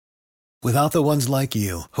Without the ones like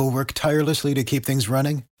you, who work tirelessly to keep things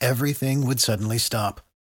running, everything would suddenly stop.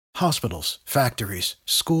 Hospitals, factories,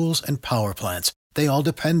 schools, and power plants, they all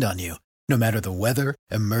depend on you. No matter the weather,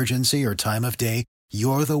 emergency, or time of day,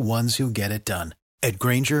 you're the ones who get it done. At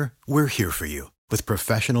Grainger, we're here for you with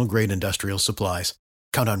professional-grade industrial supplies.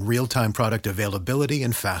 Count on real-time product availability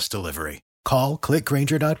and fast delivery. Call, click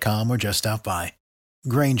Grainger.com, or just stop by.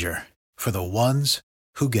 Grainger, for the ones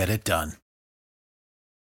who get it done.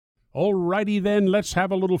 Alrighty then, let's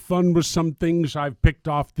have a little fun with some things I've picked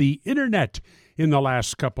off the internet in the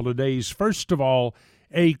last couple of days. First of all,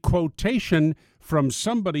 a quotation from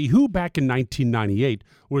somebody who back in 1998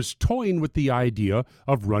 was toying with the idea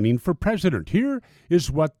of running for president. Here is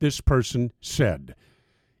what this person said.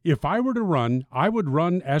 If I were to run, I would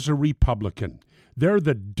run as a Republican. They're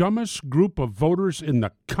the dumbest group of voters in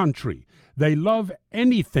the country. They love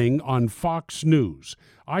anything on Fox News.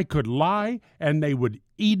 I could lie and they would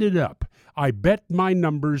eat it up. I bet my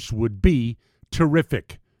numbers would be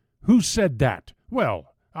terrific. Who said that?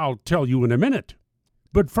 Well, I'll tell you in a minute.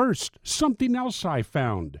 But first, something else I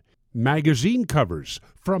found. Magazine covers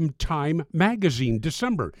from Time Magazine,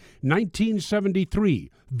 December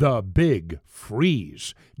 1973, The Big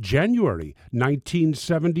Freeze. January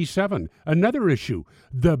 1977, another issue,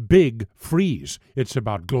 The Big Freeze. It's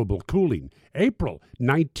about global cooling. April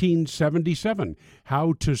 1977,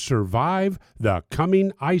 How to Survive the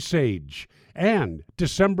Coming Ice Age. And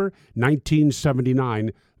December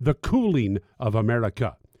 1979, The Cooling of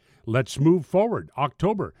America. Let's move forward.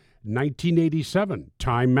 October 1987,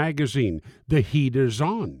 Time Magazine, The Heat is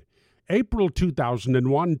On. April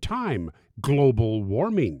 2001, Time, Global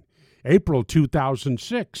Warming. April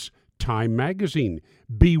 2006, Time Magazine,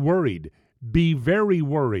 Be Worried, Be Very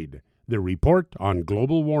Worried, the report on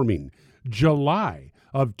global warming. July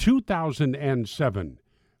of 2007,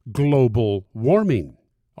 Global Warming.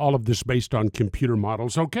 All of this based on computer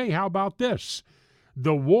models. Okay, how about this?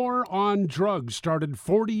 The war on drugs started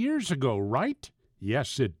 40 years ago, right?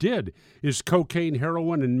 Yes, it did. Is cocaine,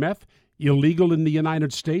 heroin, and meth illegal in the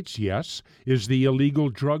United States? Yes. Is the illegal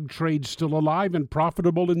drug trade still alive and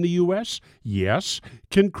profitable in the U.S.? Yes.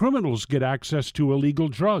 Can criminals get access to illegal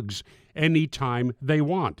drugs anytime they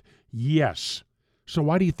want? Yes. So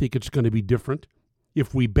why do you think it's going to be different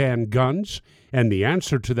if we ban guns? And the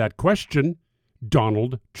answer to that question,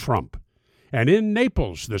 Donald Trump. And in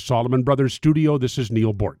Naples, the Solomon Brothers studio, this is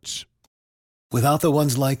Neil Bortz. Without the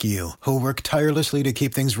ones like you, who work tirelessly to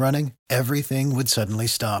keep things running, everything would suddenly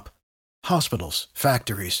stop. Hospitals,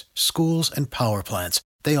 factories, schools, and power plants,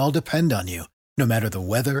 they all depend on you. No matter the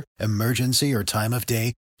weather, emergency, or time of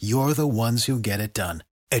day, you're the ones who get it done.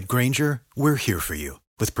 At Grainger, we're here for you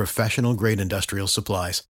with professional-grade industrial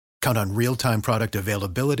supplies. Count on real-time product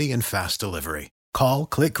availability and fast delivery. Call,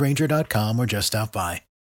 click Grainger.com, or just stop by.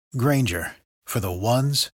 Grainger, for the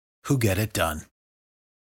ones who get it done.